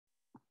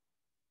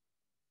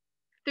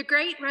The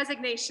Great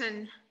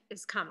Resignation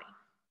is coming,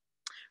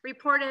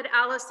 reported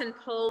Allison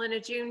Pohl in a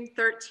June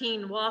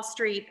 13 Wall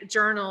Street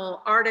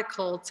Journal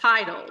article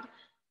titled,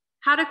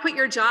 "How to Quit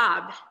Your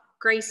Job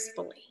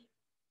Gracefully."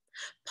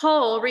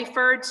 Pohl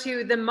referred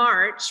to the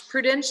March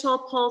Prudential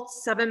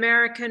Pulse of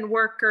American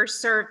Workers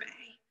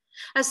survey,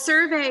 a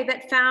survey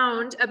that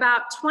found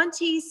about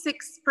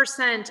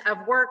 26%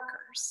 of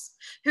workers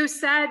who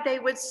said they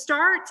would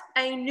start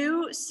a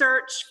new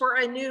search for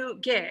a new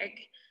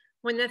gig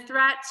when the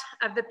threat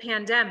of the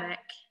pandemic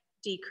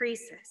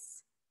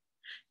decreases.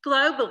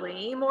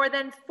 Globally, more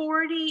than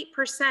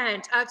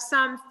 40% of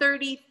some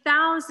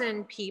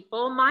 30,000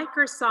 people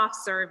Microsoft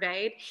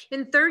surveyed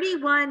in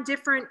 31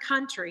 different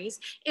countries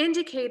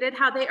indicated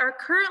how they are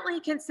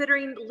currently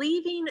considering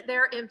leaving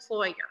their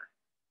employer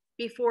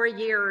before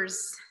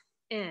year's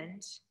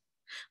end.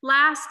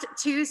 Last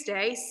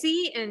Tuesday,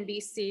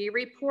 CNBC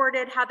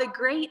reported how the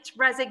Great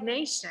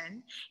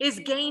Resignation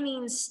is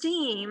gaining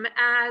steam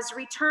as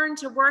return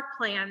to work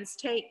plans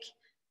take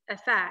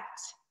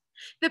effect.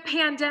 The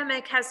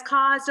pandemic has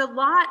caused a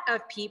lot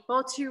of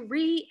people to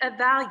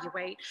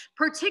reevaluate,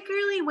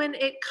 particularly when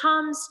it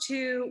comes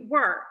to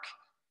work,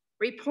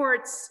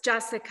 reports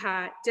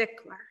Jessica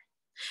Dickler.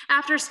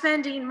 After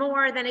spending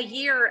more than a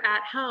year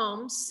at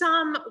home,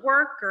 some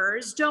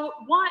workers don't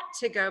want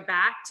to go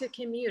back to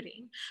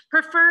commuting,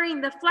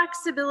 preferring the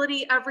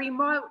flexibility of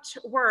remote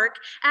work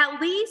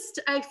at least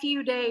a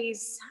few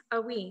days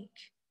a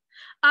week.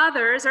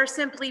 Others are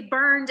simply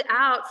burned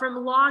out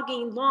from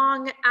logging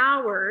long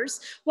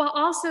hours while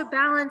also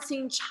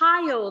balancing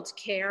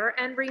childcare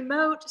and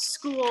remote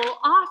school,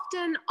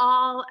 often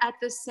all at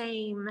the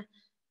same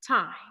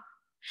time.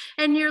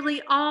 And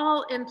nearly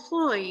all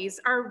employees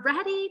are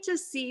ready to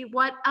see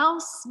what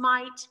else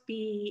might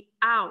be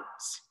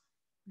out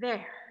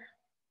there.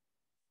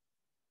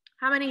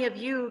 How many of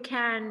you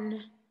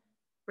can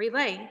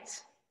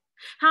relate?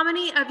 How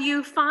many of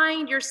you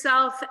find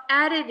yourself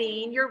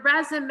editing your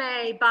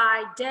resume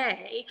by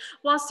day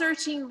while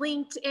searching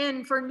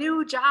LinkedIn for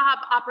new job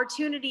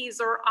opportunities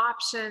or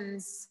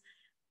options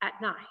at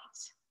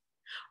night?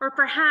 Or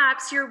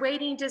perhaps you're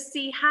waiting to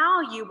see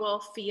how you will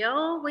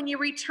feel when you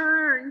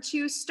return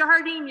to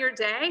starting your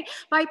day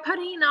by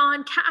putting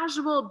on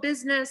casual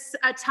business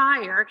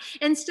attire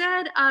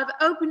instead of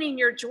opening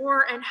your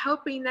drawer and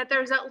hoping that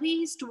there's at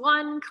least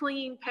one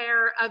clean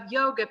pair of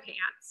yoga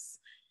pants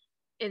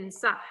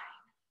inside.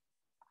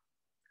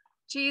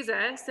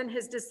 Jesus and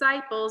his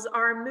disciples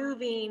are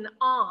moving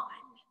on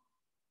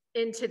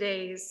in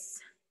today's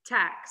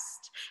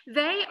text.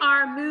 They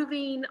are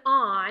moving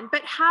on,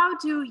 but how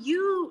do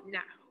you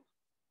know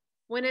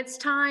when it's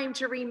time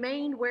to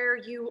remain where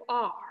you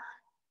are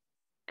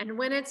and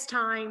when it's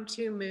time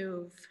to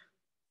move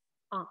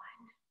on?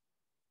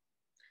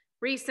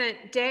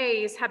 Recent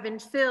days have been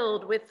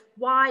filled with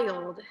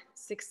wild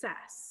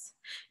success.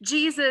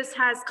 Jesus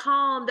has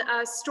calmed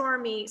a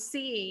stormy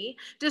sea,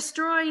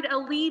 destroyed a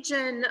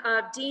legion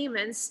of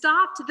demons,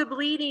 stopped the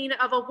bleeding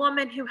of a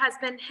woman who has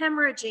been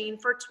hemorrhaging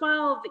for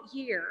 12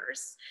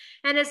 years,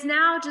 and has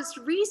now just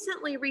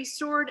recently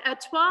restored a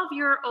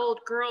 12-year-old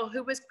girl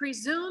who was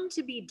presumed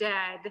to be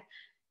dead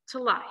to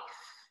life.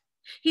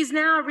 He's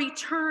now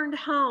returned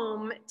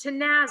home to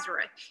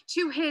Nazareth,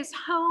 to his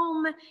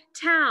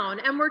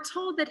hometown, and we're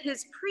told that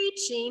his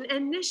preaching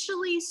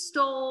initially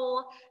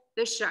stole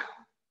the show.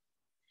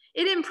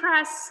 It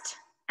impressed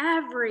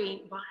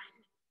everyone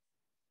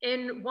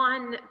in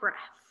one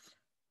breath,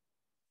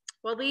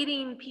 while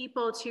leading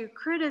people to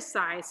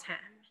criticize him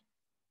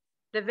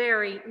the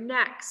very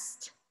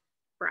next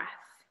breath.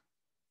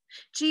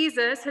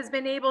 Jesus has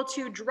been able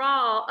to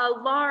draw a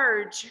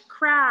large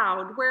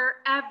crowd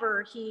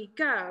wherever he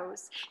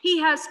goes. He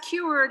has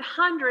cured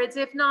hundreds,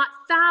 if not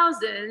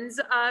thousands,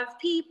 of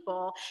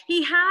people.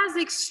 He has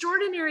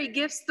extraordinary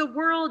gifts the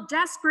world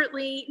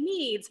desperately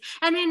needs.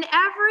 And in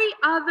every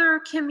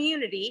other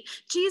community,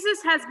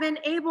 Jesus has been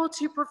able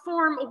to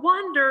perform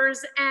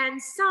wonders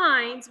and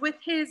signs with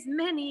his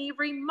many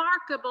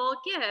remarkable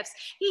gifts.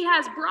 He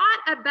has brought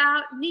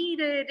about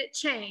needed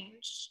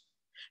change.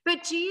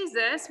 But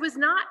Jesus was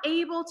not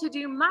able to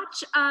do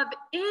much of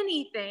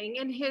anything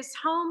in his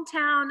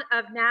hometown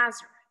of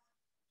Nazareth,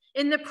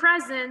 in the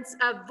presence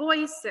of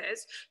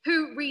voices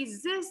who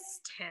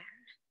resist him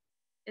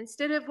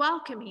instead of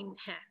welcoming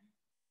him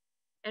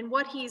and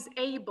what he's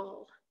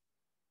able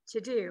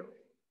to do.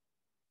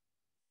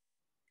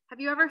 Have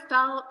you ever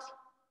felt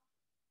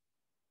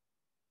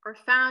or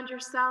found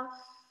yourself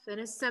in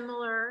a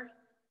similar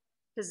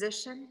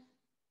position?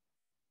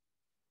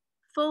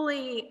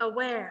 Fully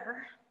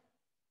aware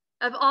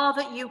of all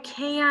that you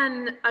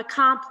can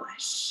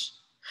accomplish,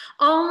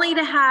 only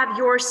to have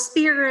your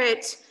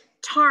spirit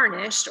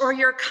tarnished or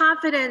your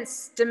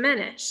confidence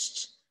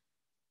diminished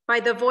by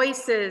the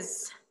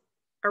voices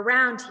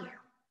around you.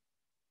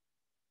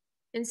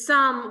 In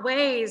some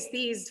ways,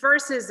 these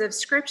verses of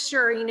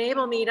scripture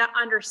enable me to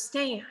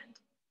understand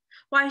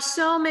why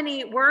so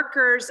many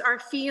workers are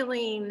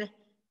feeling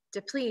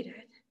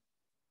depleted,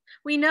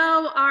 We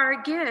know our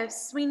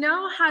gifts. We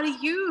know how to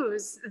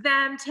use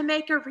them to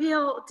make a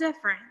real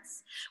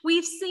difference.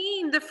 We've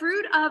seen the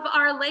fruit of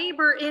our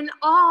labor in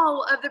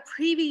all of the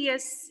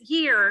previous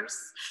years,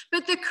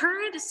 but the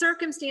current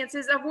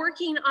circumstances of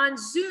working on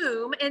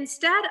Zoom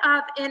instead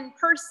of in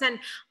person,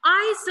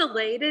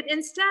 isolated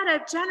instead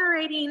of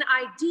generating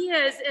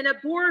ideas in a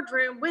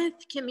boardroom with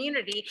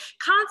community,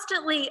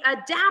 constantly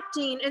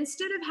adapting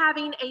instead of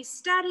having a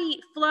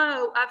steady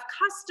flow of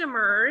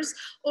customers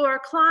or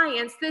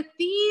clients, that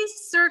these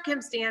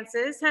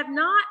circumstances have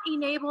not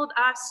enabled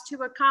us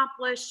to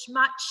accomplish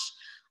much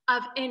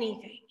of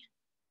anything,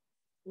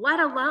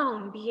 let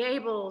alone be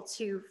able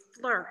to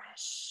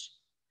flourish.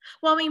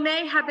 While we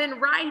may have been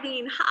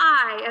riding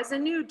high as a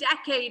new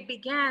decade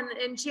began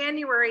in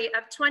January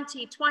of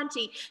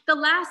 2020, the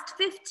last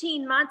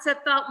 15 months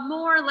have felt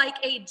more like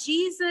a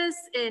Jesus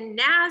in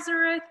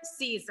Nazareth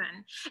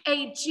season,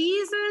 a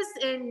Jesus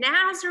in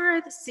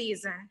Nazareth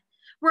season,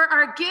 where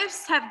our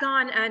gifts have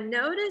gone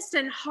unnoticed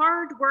and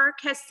hard work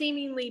has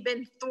seemingly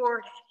been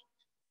thwarted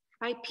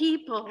by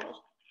people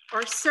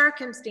or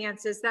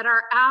circumstances that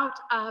are out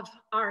of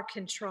our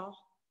control.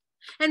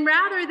 And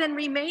rather than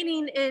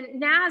remaining in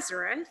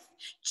Nazareth,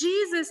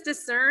 Jesus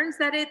discerns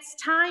that it's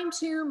time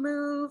to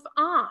move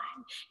on.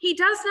 He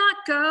does not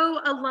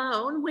go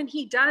alone when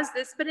he does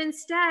this, but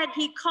instead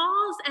he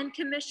calls and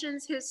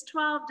commissions his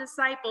 12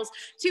 disciples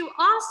to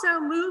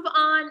also move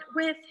on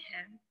with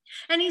him.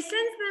 And he sends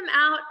them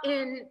out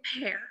in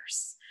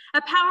pairs,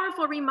 a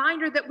powerful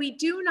reminder that we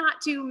do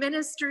not do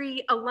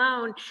ministry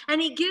alone.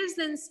 And he gives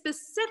them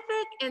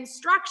specific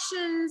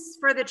instructions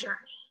for the journey.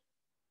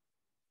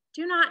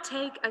 Do not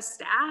take a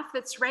staff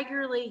that's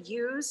regularly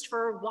used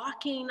for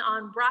walking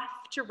on rough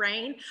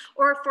terrain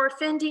or for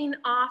fending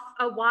off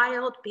a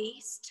wild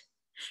beast.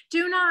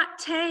 Do not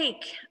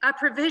take a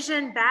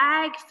provision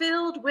bag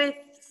filled with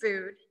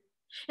food.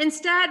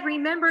 Instead,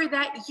 remember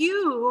that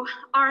you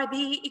are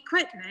the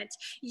equipment.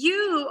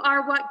 You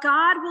are what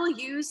God will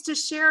use to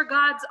share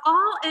God's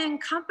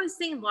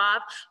all-encompassing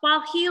love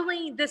while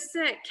healing the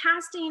sick,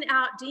 casting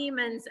out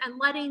demons, and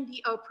letting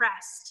the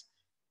oppressed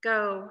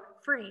go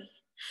free.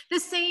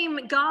 The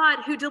same God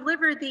who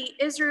delivered the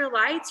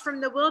Israelites from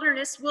the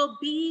wilderness will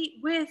be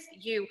with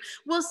you,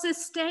 will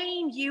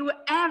sustain you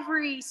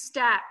every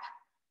step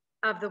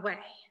of the way.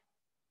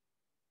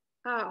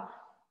 Oh,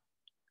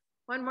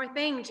 one more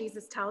thing,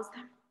 Jesus tells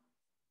them.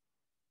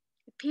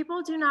 If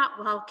people do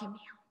not welcome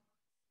you,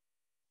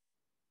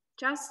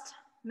 just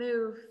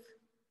move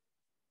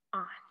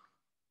on.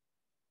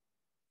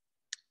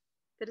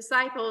 The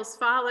disciples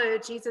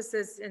followed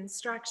Jesus'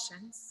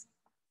 instructions.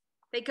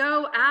 They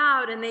go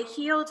out and they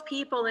healed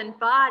people in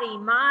body,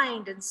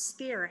 mind, and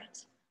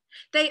spirit.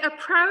 They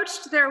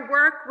approached their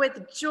work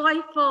with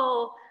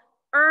joyful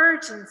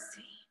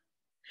urgency.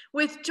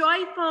 With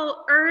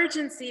joyful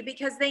urgency,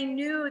 because they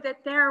knew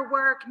that their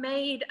work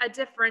made a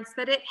difference,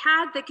 that it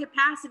had the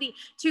capacity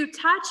to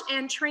touch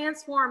and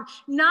transform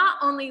not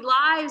only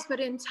lives, but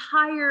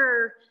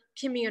entire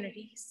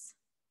communities.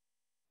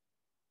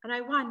 And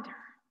I wonder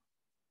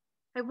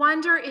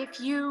if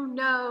you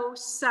know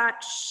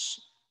such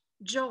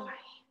joy.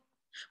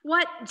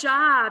 What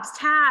jobs,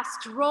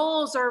 tasks,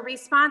 roles, or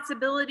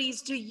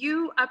responsibilities do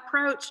you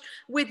approach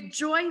with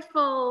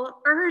joyful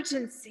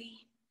urgency?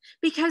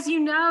 Because you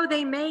know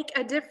they make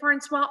a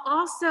difference while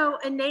also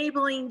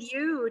enabling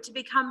you to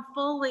become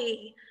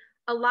fully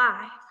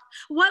alive.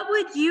 What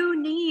would you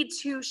need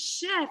to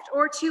shift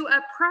or to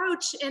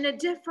approach in a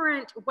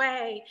different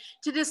way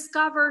to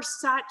discover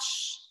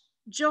such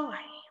joy?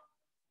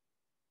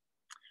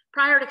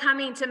 Prior to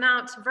coming to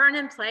Mount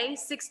Vernon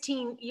Place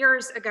 16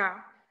 years ago,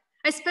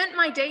 I spent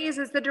my days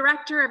as the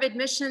director of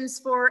admissions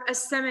for a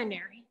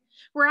seminary,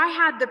 where I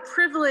had the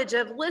privilege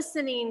of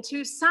listening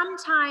to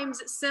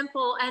sometimes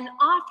simple and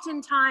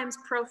oftentimes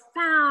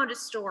profound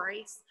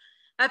stories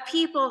of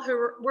people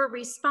who were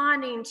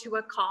responding to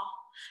a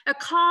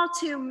call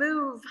to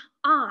move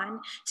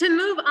on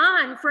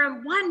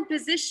from one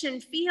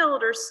position,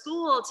 field, or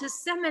school to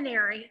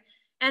seminary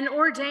and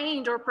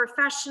ordained or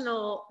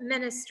professional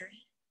ministry.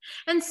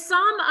 And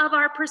some of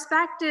our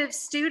prospective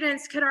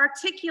students could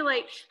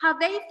articulate how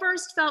they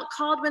first felt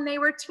called when they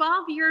were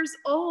 12 years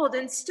old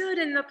and stood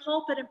in the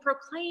pulpit and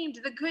proclaimed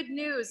the good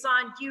news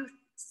on Youth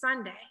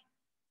Sunday.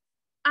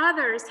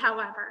 Others,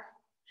 however,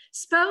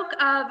 spoke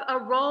of a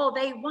role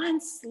they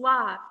once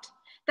loved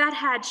that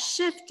had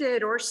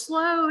shifted or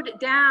slowed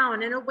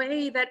down in a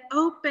way that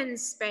opened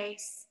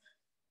space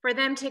for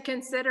them to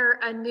consider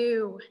a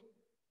new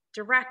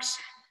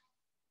direction.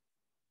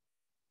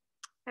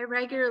 I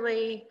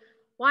regularly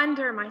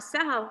wonder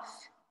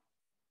myself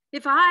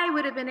if I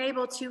would have been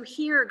able to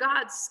hear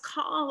God's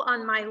call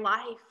on my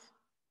life,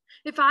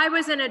 if I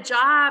was in a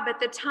job at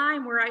the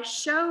time where I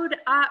showed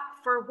up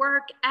for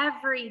work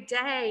every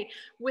day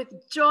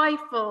with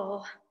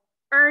joyful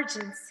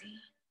urgency.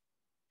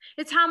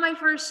 It's how my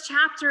first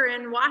chapter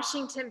in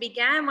Washington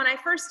began when I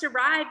first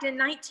arrived in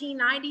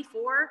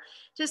 1994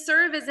 to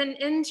serve as an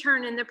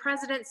intern in the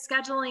president's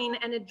scheduling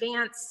and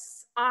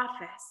advance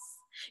office.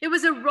 It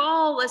was a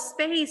role, a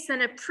space,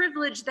 and a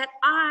privilege that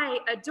I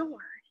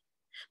adored.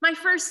 My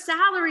first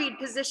salaried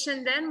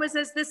position then was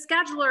as the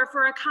scheduler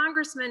for a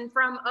congressman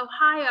from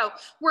Ohio,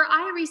 where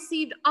I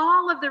received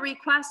all of the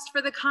requests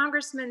for the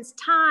congressman's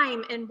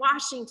time in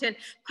Washington,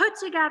 put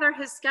together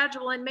his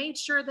schedule, and made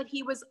sure that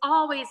he was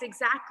always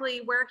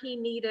exactly where he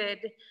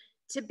needed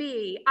to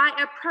be.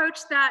 I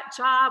approached that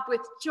job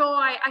with joy.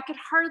 I could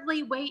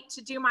hardly wait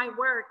to do my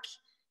work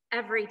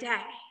every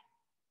day.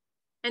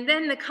 And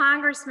then the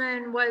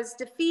congressman was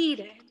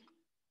defeated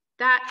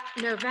that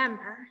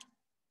November.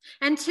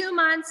 And 2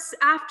 months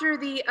after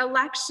the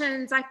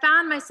elections, I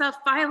found myself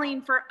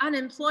filing for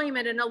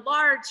unemployment in a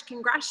large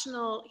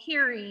congressional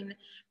hearing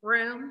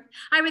room.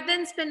 I would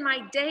then spend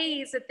my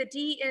days at the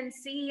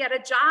DNC at a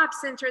job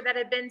center that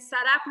had been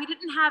set up. We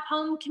didn't have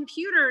home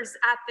computers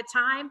at the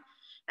time.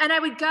 And I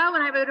would go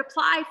and I would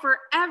apply for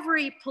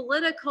every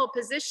political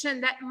position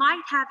that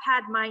might have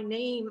had my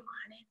name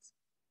on it.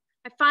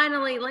 I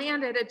finally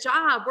landed a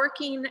job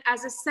working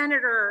as a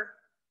senator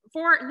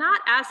for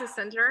a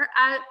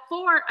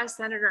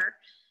senator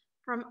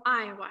from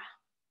Iowa.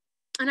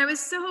 And I was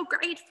so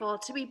grateful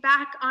to be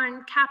back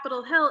on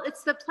Capitol Hill.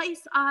 It's the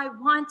place I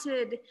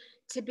wanted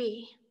to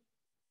be.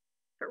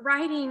 But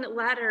writing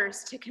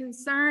letters to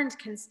concerned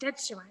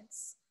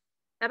constituents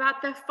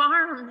about the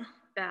farm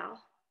bill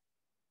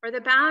or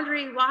the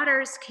Boundary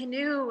Waters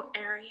canoe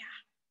area,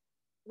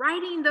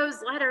 writing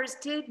those letters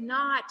did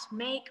not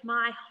make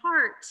my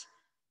heart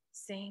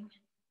sing.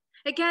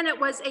 Again, it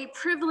was a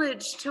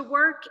privilege to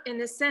work in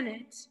the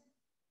Senate,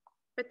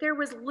 but there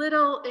was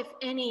little, if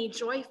any,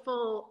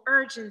 joyful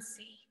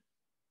urgency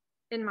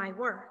in my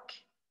work.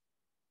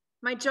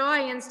 My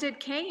joy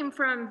instead came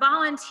from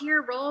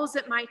volunteer roles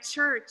at my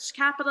church,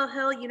 Capitol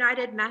Hill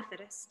United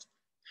Methodist,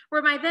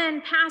 where my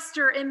then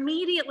pastor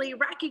immediately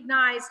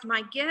recognized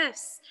my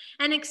gifts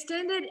and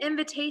extended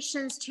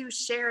invitations to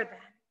share them.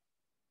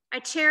 I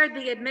chaired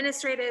the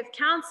administrative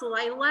council,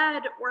 I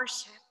led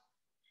worship.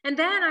 And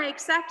then I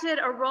accepted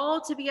a role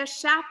to be a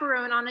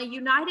chaperone on a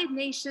United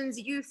Nations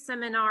youth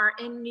seminar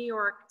in New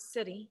York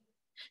City.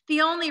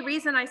 The only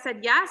reason I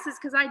said yes is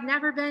because I'd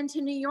never been to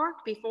New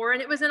York before,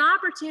 and it was an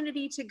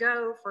opportunity to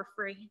go for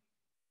free.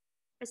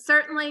 I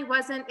certainly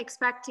wasn't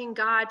expecting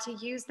God to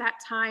use that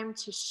time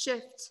to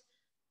shift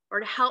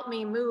or to help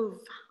me move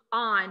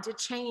on, to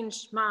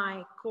change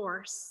my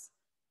course.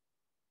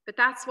 But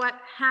that's what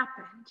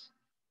happened.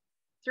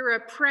 Through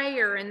a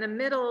prayer in the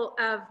middle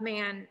of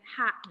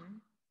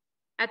Manhattan,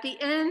 at the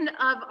end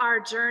of our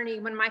journey,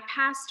 when my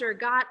pastor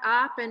got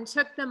up and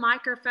took the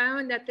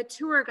microphone that the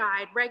tour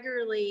guide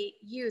regularly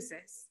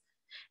uses,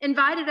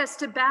 invited us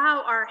to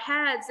bow our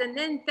heads, and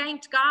then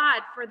thanked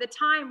God for the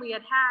time we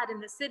had had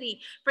in the city,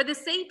 for the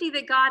safety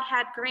that God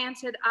had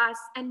granted us.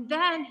 And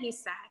then he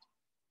said,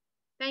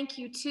 thank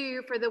you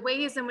too for the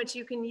ways in which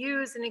you can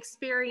use an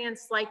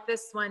experience like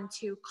this one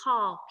to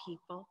call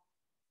people.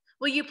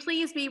 Will you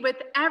please be with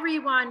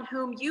everyone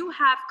whom you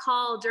have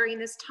called during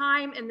this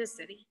time in the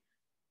city,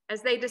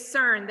 as they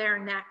discern their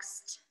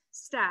next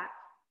step.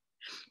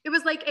 It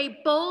was like a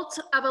bolt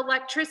of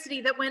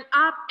electricity that went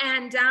up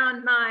and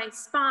down my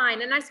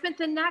spine. And I spent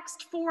the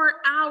next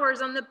 4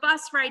 hours on the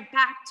bus ride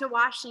back to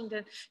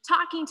Washington,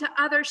 talking to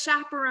other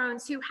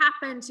chaperones who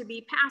happened to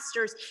be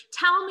pastors.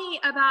 Tell me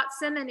about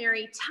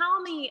seminary.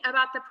 Tell me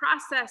about the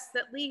process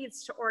that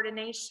leads to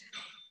ordination.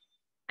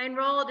 I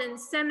enrolled in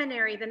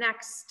seminary the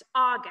next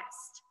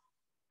August,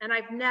 and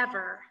I've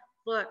never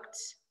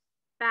looked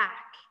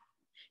back.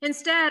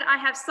 Instead, I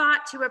have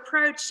sought to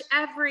approach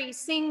every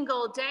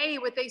single day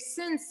with a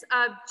sense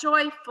of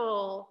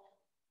joyful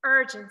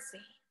urgency.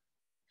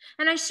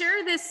 And I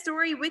share this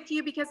story with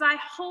you because I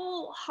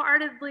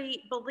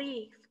wholeheartedly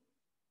believe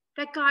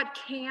that God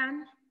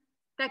can,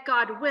 that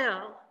God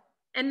will,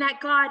 and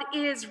that God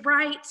is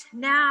right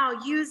now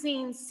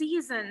using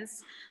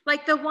seasons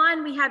like the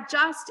one we have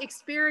just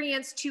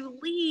experienced to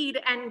lead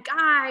and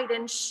guide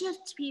and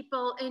shift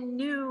people in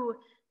new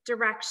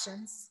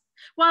directions.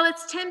 While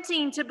it's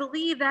tempting to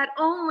believe that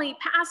only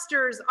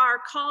pastors are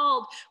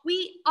called,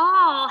 we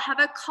all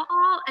have a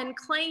call and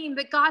claim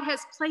that God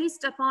has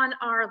placed upon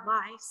our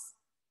lives.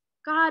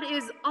 God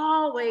is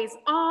always,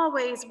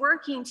 always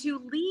working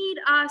to lead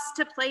us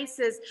to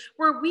places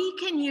where we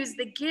can use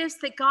the gifts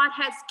that God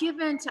has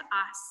given to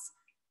us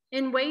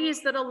in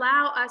ways that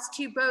allow us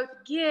to both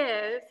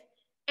give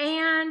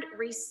and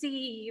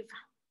receive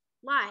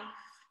life.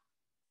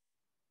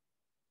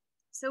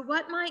 So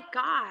what might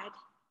God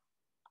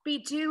be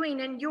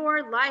doing in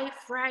your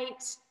life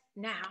right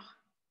now?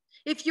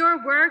 If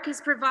your work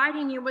is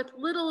providing you with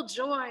little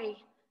joy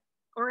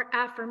or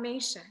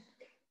affirmation,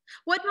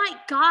 what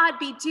might God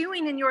be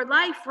doing in your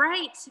life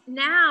right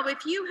now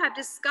if you have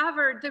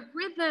discovered the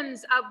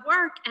rhythms of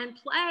work and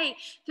play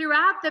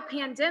throughout the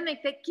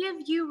pandemic that give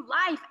you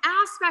life,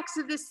 aspects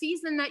of this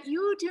season that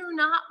you do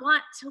not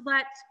want to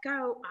let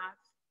go of?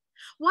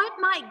 What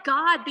might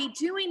God be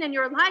doing in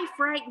your life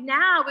right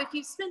now if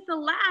you spent the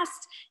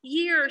last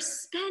year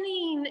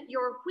spinning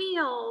your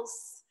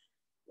wheels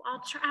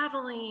while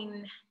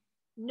traveling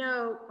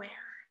nowhere?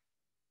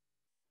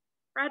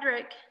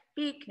 Frederick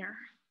Buechner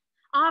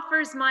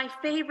offers my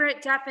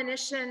favorite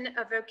definition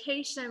of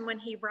vocation when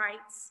he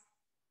writes,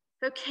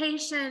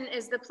 "Vocation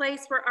is the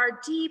place where our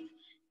deep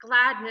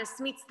gladness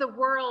meets the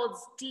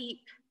world's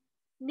deep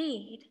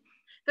need."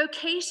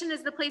 Vocation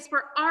is the place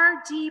where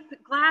our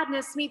deep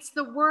gladness meets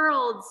the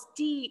world's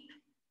deep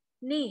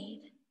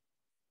need.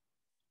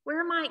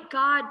 Where might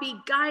God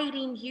be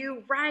guiding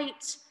you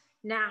right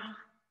now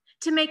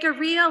to make a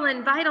real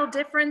and vital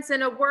difference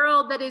in a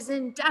world that is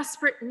in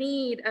desperate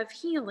need of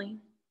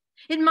healing?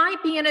 It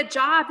might be in a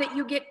job that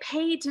you get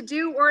paid to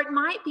do, or it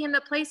might be in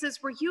the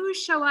places where you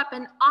show up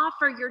and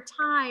offer your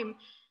time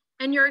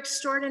and your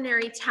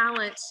extraordinary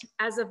talent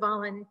as a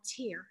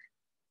volunteer.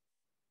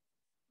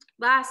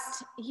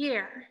 Last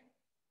year,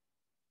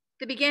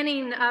 the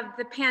beginning of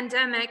the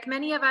pandemic,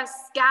 many of us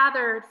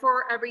gathered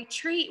for a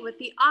retreat with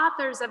the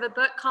authors of a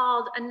book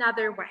called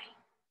Another Way,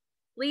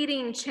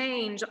 Leading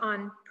Change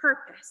on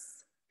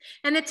Purpose.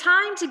 And the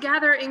time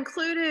together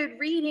included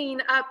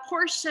reading a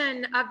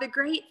portion of the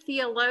great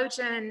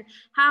theologian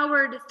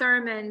Howard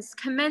Thurman's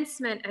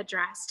commencement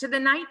address to the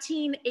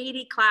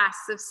 1980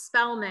 class of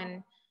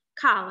Spelman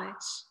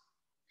College.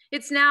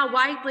 It's now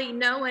widely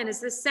known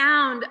as the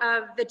sound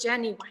of the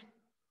genuine.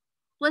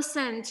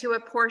 Listen to a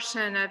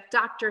portion of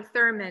Dr.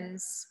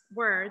 Thurman's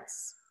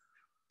words.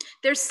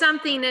 "There's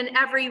something in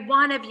every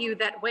one of you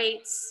that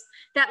waits,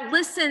 that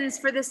listens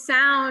for the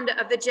sound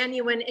of the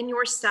genuine in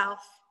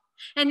yourself.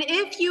 And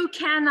if you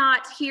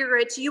cannot hear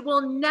it, you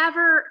will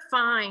never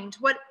find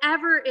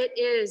whatever it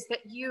is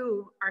that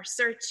you are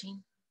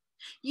searching.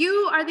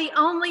 You are the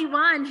only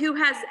one who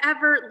has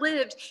ever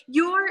lived.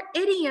 Your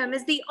idiom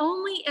is the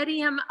only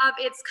idiom of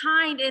its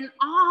kind in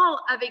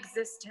all of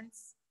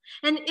existence.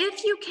 And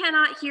if you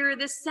cannot hear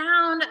the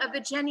sound of the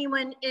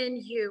genuine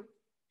in you,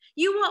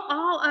 you will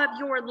all of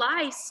your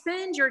life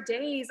spend your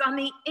days on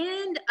the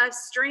end of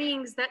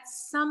strings that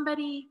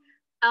somebody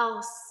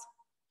else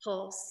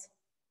pulls.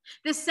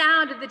 The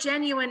sound of the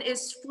genuine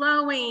is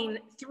flowing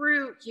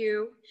through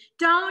you.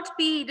 Don't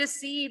be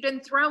deceived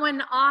and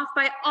thrown off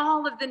by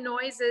all of the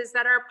noises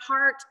that are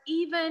part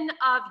even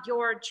of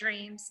your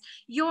dreams,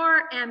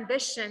 your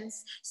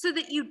ambitions, so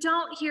that you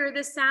don't hear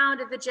the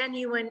sound of the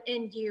genuine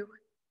in you.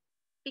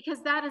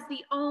 Because that is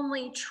the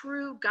only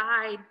true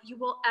guide you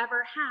will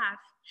ever have.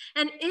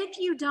 And if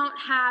you don't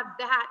have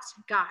that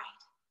guide,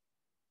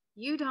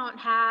 you don't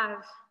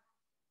have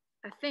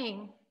a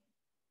thing."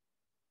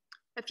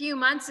 A few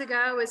months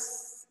ago,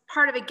 as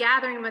part of a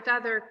gathering with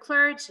other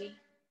clergy,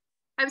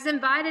 I was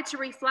invited to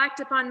reflect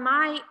upon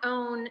my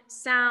own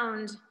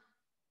sound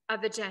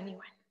of the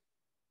genuine.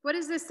 What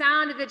does the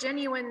sound of the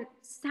genuine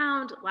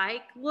sound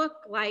like,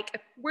 look like?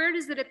 Where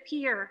does it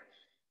appear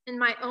in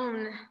my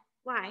own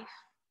life?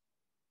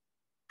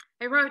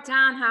 I wrote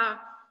down how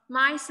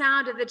my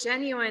sound of the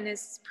genuine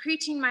is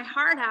preaching my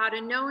heart out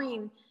and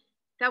knowing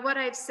that what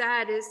I've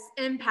said has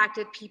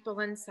impacted people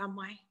in some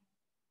way.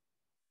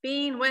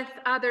 Being with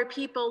other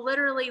people,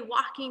 literally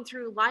walking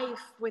through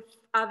life with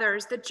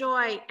others, the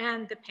joy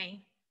and the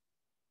pain,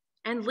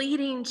 and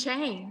leading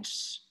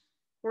change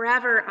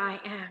wherever I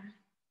am.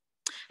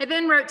 I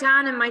then wrote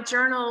down in my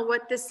journal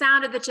what the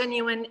sound of the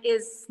genuine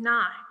is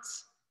not.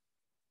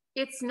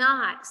 It's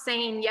not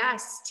saying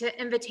yes to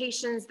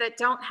invitations that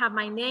don't have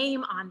my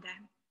name on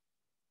them,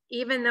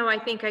 even though I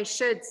think I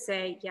should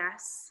say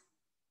yes.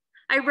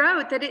 I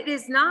wrote that it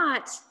is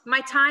not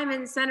my time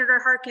in Senator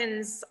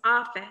Harkin's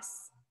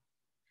office.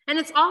 And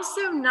it's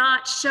also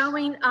not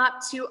showing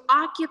up to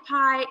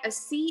occupy a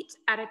seat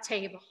at a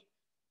table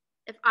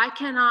if I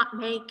cannot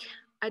make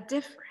a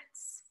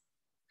difference.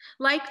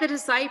 Like the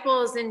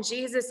disciples in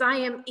Jesus, I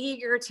am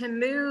eager to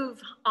move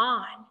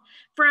on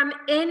from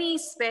any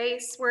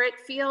space where it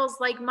feels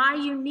like my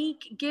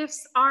unique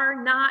gifts are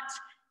not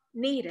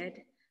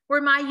needed,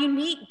 where my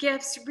unique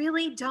gifts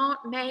really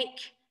don't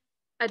make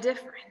a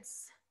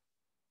difference.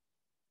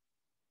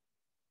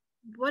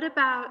 What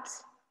about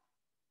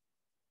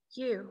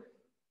you?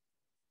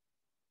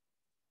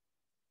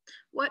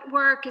 What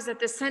work is at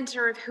the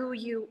center of who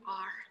you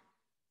are?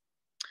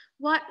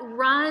 What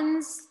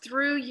runs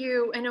through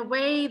you in a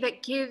way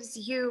that gives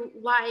you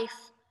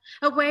life,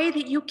 a way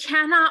that you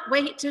cannot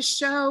wait to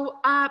show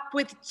up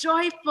with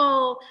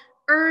joyful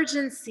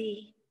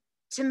urgency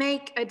to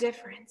make a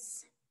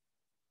difference?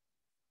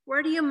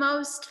 Where do you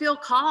most feel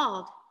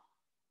called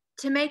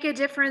to make a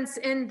difference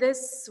in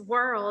this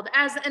world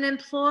as an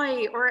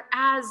employee or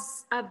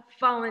as a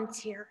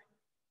volunteer?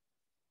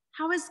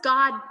 How is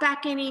God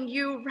beckoning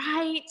you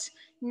right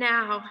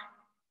now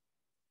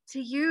to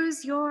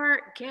use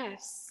your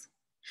gifts,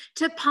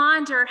 to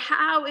ponder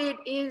how it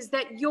is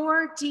that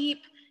your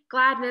deep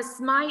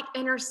gladness might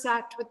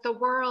intersect with the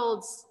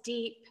world's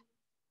deep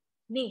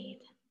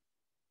need?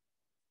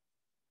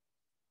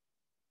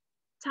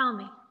 Tell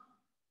me,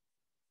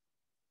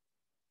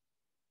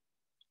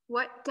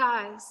 what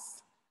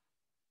does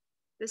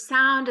the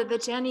sound of the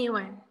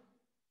genuine,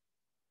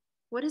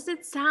 what does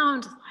it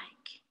sound like?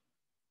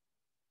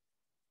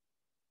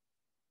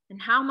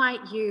 And how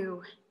might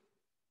you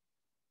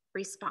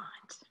respond?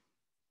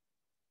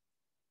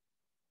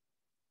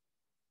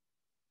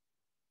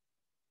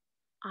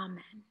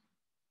 Amen.